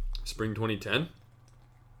spring 2010.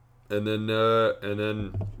 And then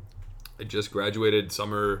I just graduated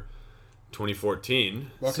summer 2014.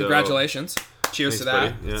 Well, congratulations. Cheers to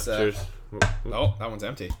that. Yeah, cheers. Oh, that one's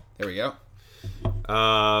empty. There we go.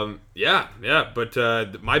 Yeah, but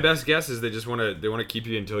my best guess is they want to keep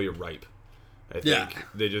you until you're ripe. I think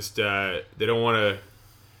they just they don't want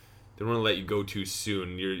to let you go too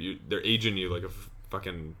soon. They're aging you like a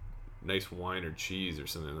fucking nice wine or cheese or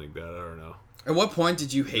something like that. I don't know. At what point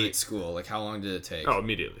did you hate school? How long did it take? Oh,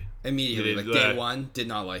 immediately. Day one, did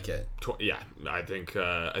not like it. I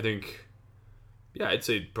think I'd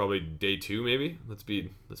say probably day 2 maybe. Let's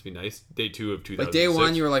be nice. Day 2 of 2006. Day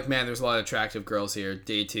 1 you were like, man, there's a lot of attractive girls here.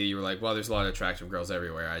 Day 2 you were like, well, there's a lot of attractive girls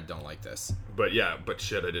everywhere. I don't like this. But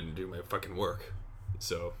shit, I didn't do my fucking work.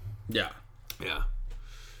 So yeah.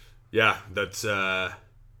 That's I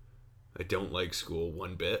don't like school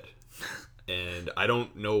one bit, and I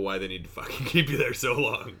don't know why they need to fucking keep you there so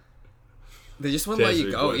long. They just wouldn't let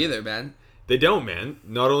you go either, man. They don't, man.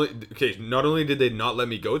 Not only did they not let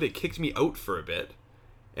me go, they kicked me out for a bit,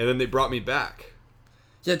 and then they brought me back.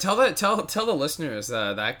 Yeah, tell the listeners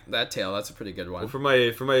that tale. That's a pretty good one. Well, for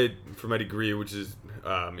my degree, which is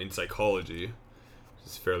in psychology, which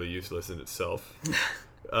is fairly useless in itself.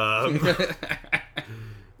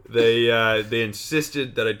 They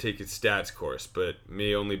insisted that I take a stats course, but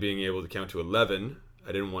me only being able to count to 11,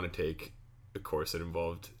 I didn't want to take a course that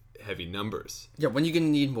involved heavy numbers. Yeah, when are you going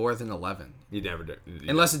to need more than 11? You never do.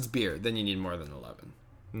 Unless it's beer, then you need more than 11.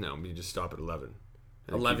 No, you just stop at 11.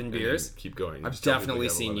 11 beers? Keep going. I've definitely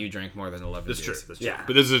seen you drink more than 11 beers. That's true. Yeah.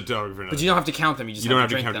 But this is a topic for another. But you don't have to count them, you just have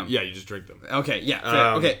to drink them. Yeah, you just drink them. Okay,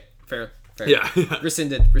 yeah. Fair. Yeah.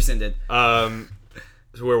 Rescinded.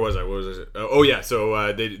 So where was I? What was I?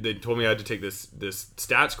 So they told me I had to take this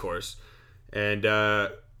stats course, and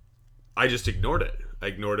I just ignored it. I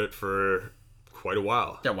ignored it for quite a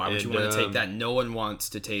while. Yeah, why would you want to take that? No one wants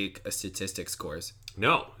to take a statistics course.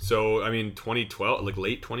 No. So, 2012,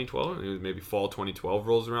 late 2012, it was maybe fall 2012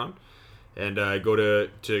 rolls around, and I go to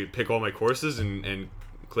pick all my courses and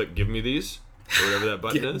click give me these, or whatever that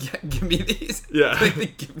button is. Give me these? Yeah. Click the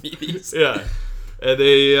give me these. Yeah. And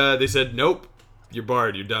they said, nope, you're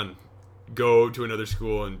barred, you're done. Go to another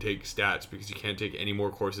school and take stats because you can't take any more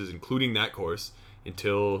courses, including that course,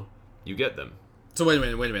 until you get them. So wait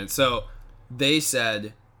a minute. So they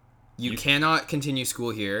said you cannot continue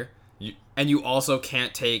school here, and you also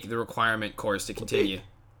can't take the requirement course to continue.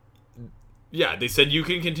 They said you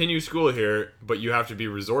can continue school here, but you have to be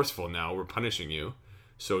resourceful now. We're punishing you.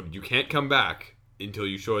 So you can't come back until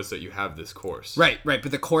you show us that you have this course. Right.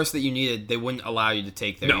 But the course that you needed, they wouldn't allow you to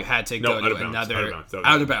take there. No, you had to go to another...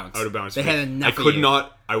 Out of bounds. They had enough I could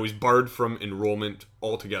not... I was barred from enrollment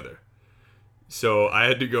altogether. So I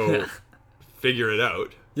had to go figure it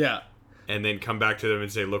out. Yeah. and then come back to them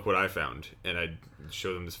and say, look what I found. And I'd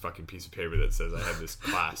show them this fucking piece of paper that says I have this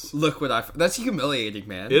class. Look what that's humiliating,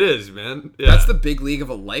 man. It is, man. Yeah. That's the big league of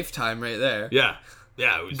a lifetime right there. Yeah.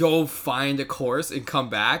 Yeah. It was... Go find a course and come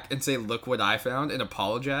back and say, look what I found, and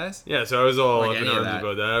apologize. Yeah, so I was all Like up in any of arms that.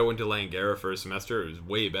 about that. I went to Langara for a semester. It was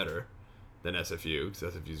way better than SFU,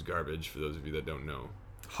 because SFU's garbage, for those of you that don't know.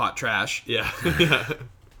 Hot trash. Yeah. Yeah.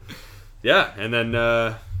 Yeah, and then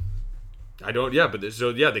they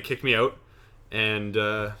kicked me out, and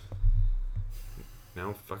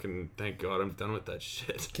now fucking thank God I'm done with that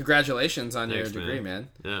shit. Congratulations on Thanks, your degree, man.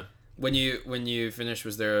 Yeah. When you finished,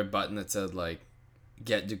 was there a button that said like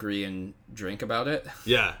get degree and drink about it?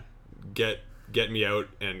 Yeah. Get me out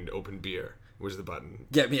and open beer was the button.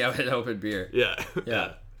 Get me out and open beer. Yeah.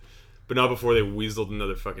 Yeah. But not before they weaseled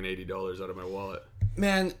another fucking $80 out of my wallet.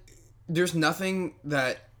 Man, there's nothing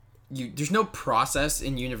that there's no process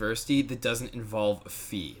in university that doesn't involve a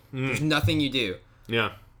fee. There's nothing you do.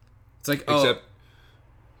 Yeah. It's like, Except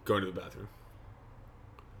going to the bathroom.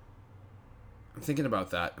 I'm thinking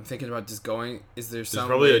about that. I'm thinking about just going. Is there some? There's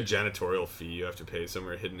probably a janitorial fee you have to pay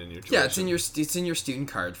somewhere hidden in your tuition. Yeah, it's in your student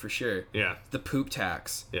card for sure. Yeah. The poop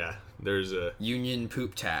tax. Yeah. There's a Union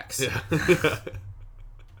poop tax. Yeah.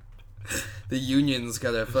 The union's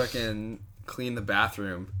gotta fucking clean the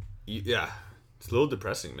bathroom. Yeah. It's a little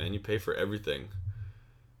depressing, man. You pay for everything.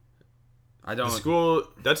 I don't. The school,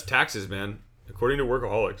 that's taxes, man. According to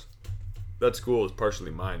Workaholics, that school is partially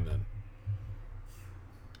mine then.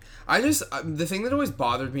 The thing that always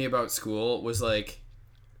bothered me about school was like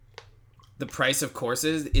the price of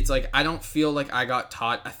courses. It's like I don't feel like I got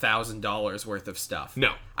taught $1,000 worth of stuff.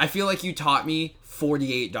 No. I feel like you taught me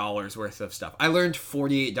 $48 worth of stuff. I learned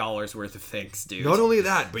 $48 worth of things, dude. Not only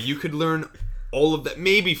that, but you could learn all of that,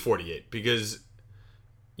 maybe 48, because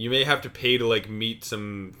you may have to pay to like meet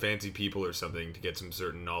some fancy people or something to get some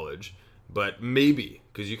certain knowledge, but maybe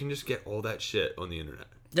because you can just get all that shit on the internet.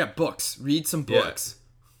 Yeah, books. Read some books. Yeah.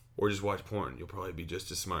 Or just watch porn. You'll probably be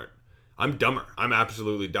just as smart. I'm dumber. I'm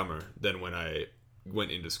absolutely dumber than when I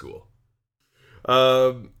went into school.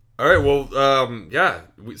 All right. Well, yeah.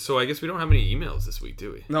 So I guess we don't have any emails this week,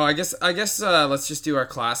 do we? No, I guess. Let's just do our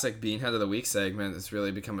classic Beanhead of the Week segment. That's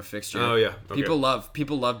really become a fixture. Oh yeah. Okay. People love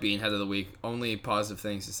Beanhead of the Week. Only positive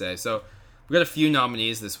things to say. So we got a few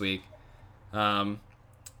nominees this week.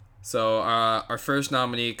 So our first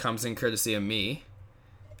nominee comes in courtesy of me,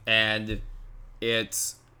 and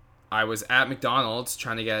I was at McDonald's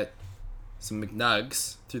trying to get some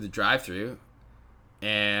McNugs through the drive-thru,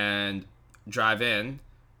 and drive in,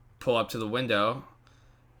 pull up to the window.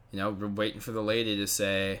 We're waiting for the lady to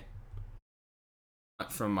say,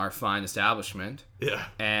 from our fine establishment. Yeah.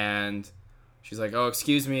 And she's like, oh,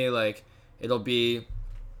 excuse me, like, it'll be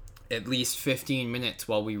at least 15 minutes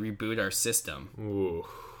while we reboot our system. Ooh.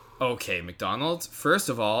 Okay, McDonald's, first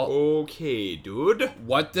of all... Okay, dude.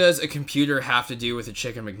 What does a computer have to do with a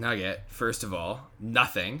chicken McNugget? First of all,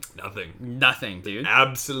 nothing. Nothing, dude.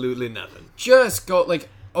 Absolutely nothing. Just go, like,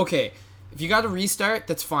 okay, if you got to restart,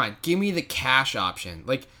 that's fine. Give me the cache option.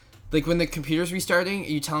 Like when the computer's restarting, are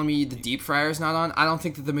you telling me the deep fryer's not on? I don't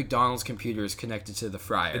think that the McDonald's computer is connected to the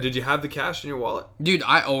fryer. Did you have the cash in your wallet? Dude,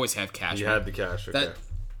 I always have cash. You had the cash, okay. That,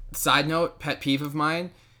 side note, pet peeve of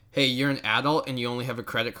mine... Hey, you're an adult and you only have a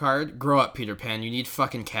credit card? Grow up, Peter Pan. You need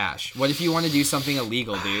fucking cash. What if you want to do something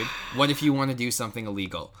illegal, dude? What if you want to do something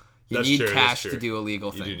illegal? You need cash to do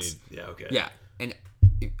illegal things. Yeah, okay. Yeah. And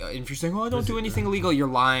if you're saying, oh, I don't do anything illegal, you're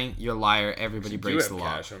lying. You're a liar. Everybody breaks the law. You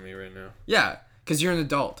have cash on me right now. Yeah, because you're an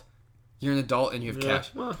adult. You're an adult and you have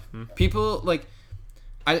cash. Well, People, like,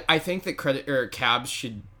 I think that cabs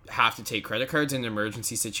should have to take credit cards in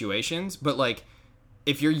emergency situations, but, like,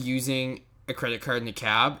 if you're using a credit card in a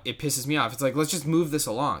cab, it pisses me off. It's like, let's just move this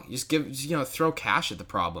along. Just throw cash at the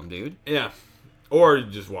problem, dude. Yeah. Or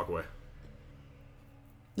you just walk away.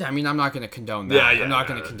 Yeah, I mean, I'm not going to condone that. Yeah, I'm not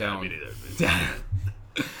going to condone. Me neither.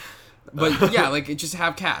 But yeah, like, just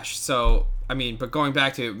have cash. So, I mean, but going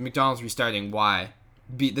back to McDonald's restarting, why?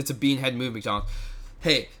 That's a beanhead move, McDonald's.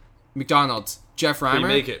 Hey, McDonald's, Jeff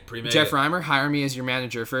Reimer. Pre-make Jeff it. Reimer, hire me as your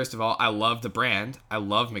manager, first of all. I love the brand. I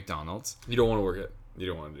love McDonald's. You don't want to work it. You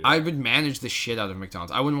don't want to do that. I would manage the shit out of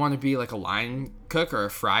McDonald's. I wouldn't want to be like a line cook or a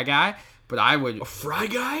fry guy, but I would... A fry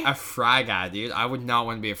guy? A fry guy, dude. I would not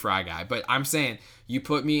want to be a fry guy. But I'm saying, you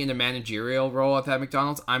put me in a managerial role at that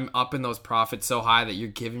McDonald's, I'm up in those profits so high that you're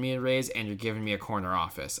giving me a raise and you're giving me a corner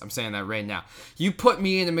office. I'm saying that right now. You put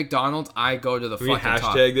me in a McDonald's, I go to the fucking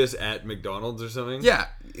top. Hashtag this at McDonald's or something? Yeah.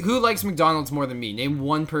 Who likes McDonald's more than me? Name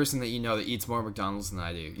one person that you know that eats more McDonald's than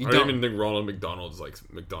I do. I don't even think Ronald McDonald's likes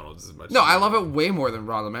McDonald's as much. No, I love it way more than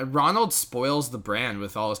Ronald, man. Ronald spoils the brand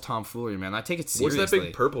with all his tomfoolery, man. I take it seriously. What's that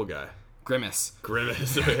big purple guy? Grimace.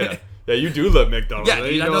 Grimace. Oh, yeah. Yeah, you do love McDonald's. Yeah,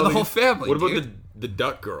 dude, I know the whole family. What about dude? the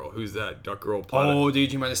duck girl? Who's that? Duck girl Plata. Oh,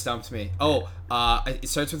 dude, you might have stumped me. Oh, it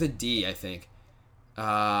starts with a D, I think.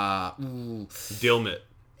 Dilmit.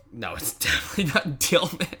 No, it's definitely not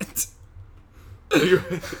Dilmit.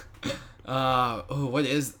 What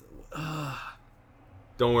is...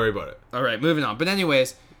 Don't worry about it. All right, moving on. But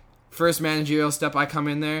anyways, first managerial step, I come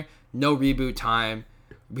in there, no reboot time.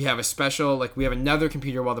 We have a special, we have another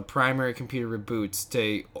computer while the primary computer reboots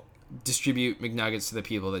to distribute McNuggets to the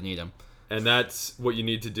people that need them. And that's what you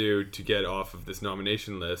need to do to get off of this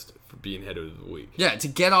nomination list for being head of the week. Yeah, to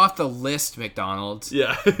get off the list, McDonald's.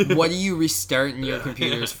 Yeah. What are you restarting your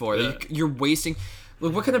computers for? Yeah. You're wasting...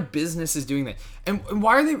 what kind of business is doing that? And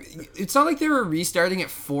why are they... It's not like they were restarting at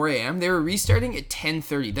 4 a.m. They were restarting at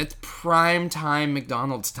 10:30. That's prime time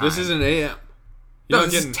McDonald's time. This isn't a.m. No,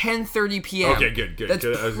 this is 10:30 p.m. Okay, good. That's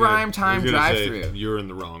prime time drive-thru. You're in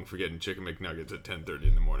the wrong for getting chicken McNuggets at 10:30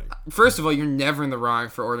 in the morning. First of all, you're never in the wrong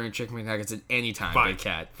for ordering chicken McNuggets at any time, Fine. Big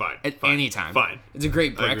Cat. Fine. At Fine. any time. Fine. It's a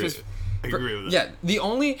great breakfast. I agree with that. Yeah, the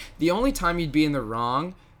only time you'd be in the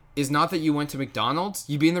wrong is not that you went to McDonald's.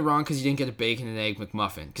 You'd be in the wrong because you didn't get a bacon and egg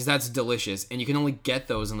McMuffin, because that's delicious, and you can only get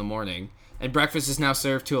those in the morning. And breakfast is now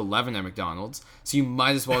served to 11 at McDonald's, so you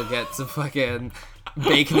might as well get some fucking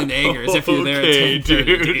bacon and eggers if you're there at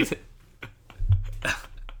 10:30.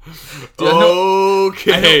 Dude.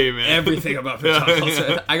 Okay, man. Everything about McDonald's.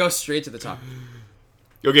 I go straight to the top.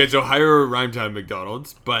 Okay, so hire a Rhyme Time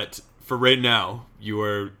McDonald's, but for right now, you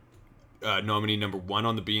are nominee number 1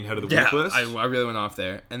 on the Being Head of the Week list. I really went off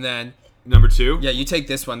there. And then... Number 2? Yeah, you take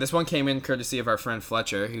this one. This one came in courtesy of our friend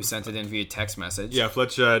Fletcher, who sent it in via text message. Yeah,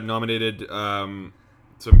 Fletch nominated some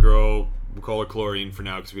girl, we'll call her Chlorine for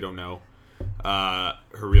now because we don't know her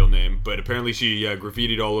real name, but apparently she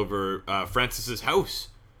graffitied all over Francis's house.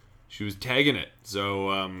 She was tagging it,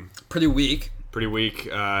 so... pretty weak. Pretty weak.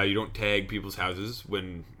 You don't tag people's houses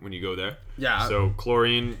when you go there. Yeah. So,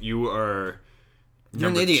 Chlorine, you are... You're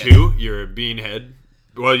number an idiot. 2. You're a beanhead.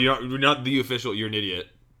 Well, you're not the official. You're an idiot.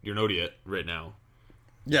 You're an idiot right now.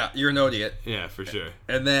 Yeah, you're an idiot. Yeah, for sure.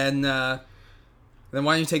 And then why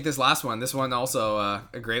don't you take this last one? This one also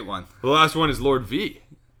a great one. The last one is Lord V.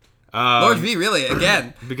 Lord V, really?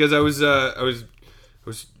 Again? Because I was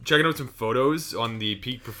checking out some photos on the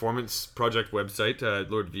Peak Performance Project website.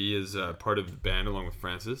 Lord V is part of the band along with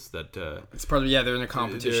Francis. It's part of, they're in a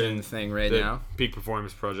competition thing right now. Peak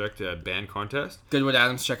Performance Project band contest. Goodwood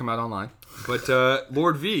Adams, check them out online. But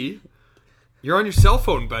Lord V, you're on your cell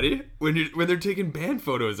phone, buddy, when they're taking band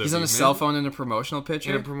photos of He's you, on a cell phone in a promotional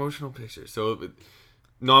picture? In a promotional picture. So,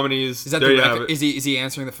 nominees... Is that the record? Is he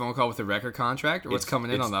answering the phone call with the record contract? Or what's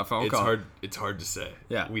coming in on that phone call? It's hard to say.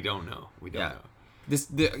 Yeah. We don't know. know.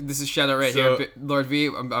 This is shout out right here. Lord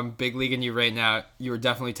V, I'm big leaguing you right now. You were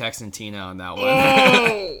definitely texting Tina on that one.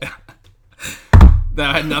 Oh!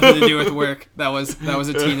 That had nothing to do with work. That was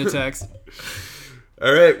a Tina text.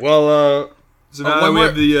 All right. Well, so now we more.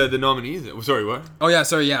 have the nominees. Sorry, what? Oh yeah,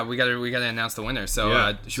 sorry. Yeah, we gotta announce the winner.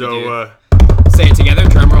 So should we say say it together?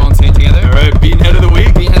 Drum roll and say it together. All right. Being Head of the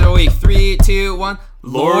Week. Being Head of the Week. 3, 2, 1.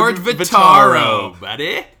 Lord Vitaro,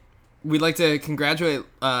 buddy. We'd like to congratulate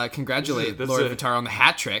Lord Vitaro on the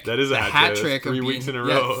hat trick. That is a hat trick. 3 weeks in a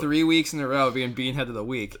row. 3 weeks in a row being Head of the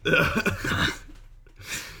Week.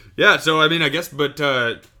 Yeah, so I mean, I guess, but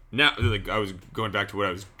now I was going back to what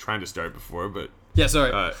I was trying to start before, but yeah,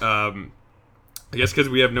 sorry. I guess because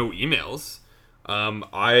we have no emails,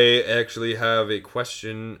 I actually have a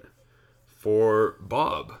question for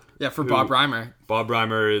Bob. Yeah, for Bob Reimer. Bob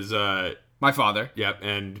Reimer is my father. Yep,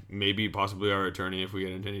 and maybe possibly our attorney if we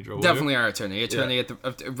get into any trouble. Definitely our attorney. At the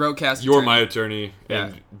Rotecast. You're my attorney, yeah.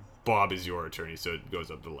 And Bob is your attorney, so it goes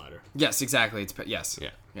up the ladder. Yes, exactly. Yes.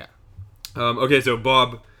 Yeah. Okay, so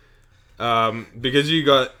Bob, because you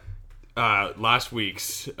got last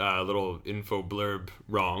week's little info blurb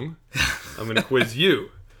wrong, I'm going to quiz you.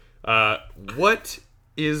 What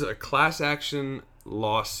is a class action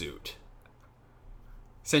lawsuit?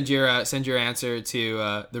 Send your answer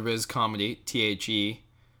to the Riz Comedy,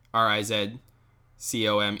 TheRizComedy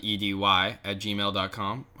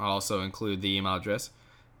 @gmail.com. I'll also include the email address.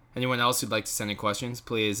 Anyone else who'd like to send in questions,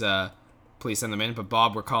 please send them in. But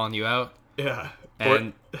Bob, we're calling you out. Yeah.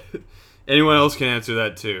 And anyone else can answer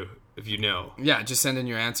that too, if you know. Yeah, just send in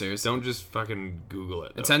your answers. Don't just fucking Google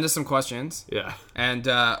it. And send us some questions. Yeah. And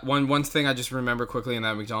one thing I just remember quickly in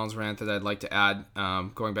that McDonald's rant that I'd like to add,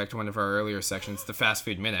 going back to one of our earlier sections, the fast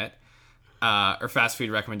food minute, or fast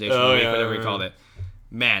food recommendation of the week, whatever we called it.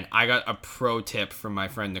 Man, I got a pro tip from my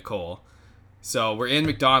friend Nicole. So we're in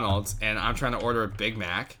McDonald's, and I'm trying to order a Big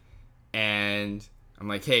Mac, and I'm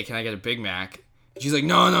like, hey, can I get a Big Mac? She's like,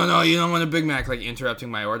 no, you don't want a Big Mac, like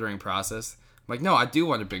interrupting my ordering process. I'm like, no, I do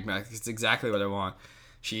want a Big Mac. It's exactly what I want.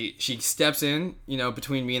 She steps in,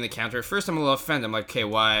 between me and the counter. At first, I'm a little offended. I'm like, okay,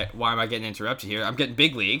 why am I getting interrupted here? I'm getting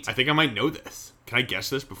big leagued. I think I might know this. Can I guess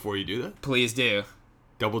this before you do that? Please do.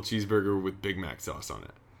 Double cheeseburger with Big Mac sauce on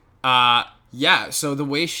it. Yeah. So the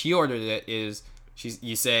way she ordered it is,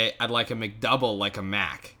 you say, I'd like a McDouble like a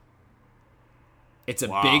Mac. It's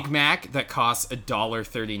a Big Mac that costs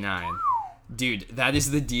 $1.39. Dude, that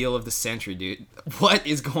is the deal of the century, dude. What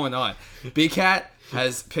is going on? Big Cat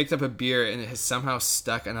has picked up a beer and has somehow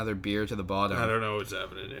stuck another beer to the bottom. I don't know what's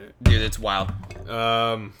happening here. Dude, it's wild.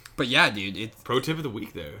 But yeah, dude. It's pro tip of the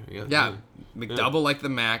week there. Yeah. McDouble like the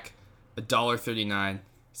Mac, $1.39.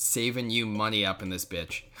 Saving you money up in this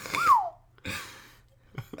bitch.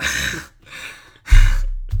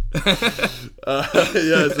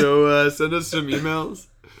 So send us some emails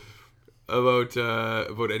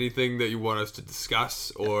about anything that you want us to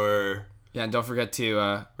discuss, or and don't forget to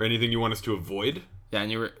or anything you want us to avoid. Yeah,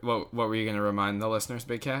 and what were you gonna remind the listeners,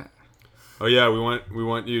 Big Cat? Oh yeah, we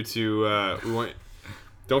want you to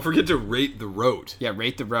don't forget to rate the Rote. Yeah,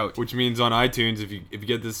 rate the Rote, which means on iTunes, if you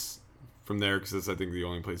get this from there, because that's I think the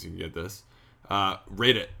only place you can get this,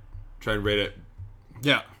 rate it, try and rate it.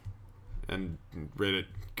 Yeah, and rate it.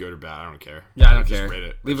 Good or bad, I don't care. Yeah, I don't care. Rate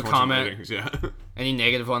it. Leave a comment. Yeah. Any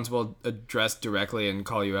negative ones we'll address directly and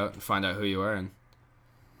call you out and find out who you are and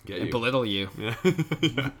belittle you.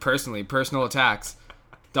 Yeah. Personally, personal attacks.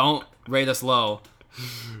 Don't rate us low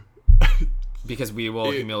because we will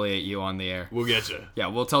humiliate you on the air. We'll get you. Yeah,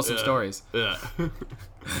 we'll tell some stories. Yeah.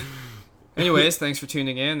 Anyways, thanks for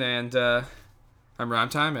tuning in, and I'm Rhyme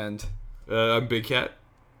Time, and I'm Big Cat.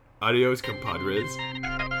 Adios, compadres.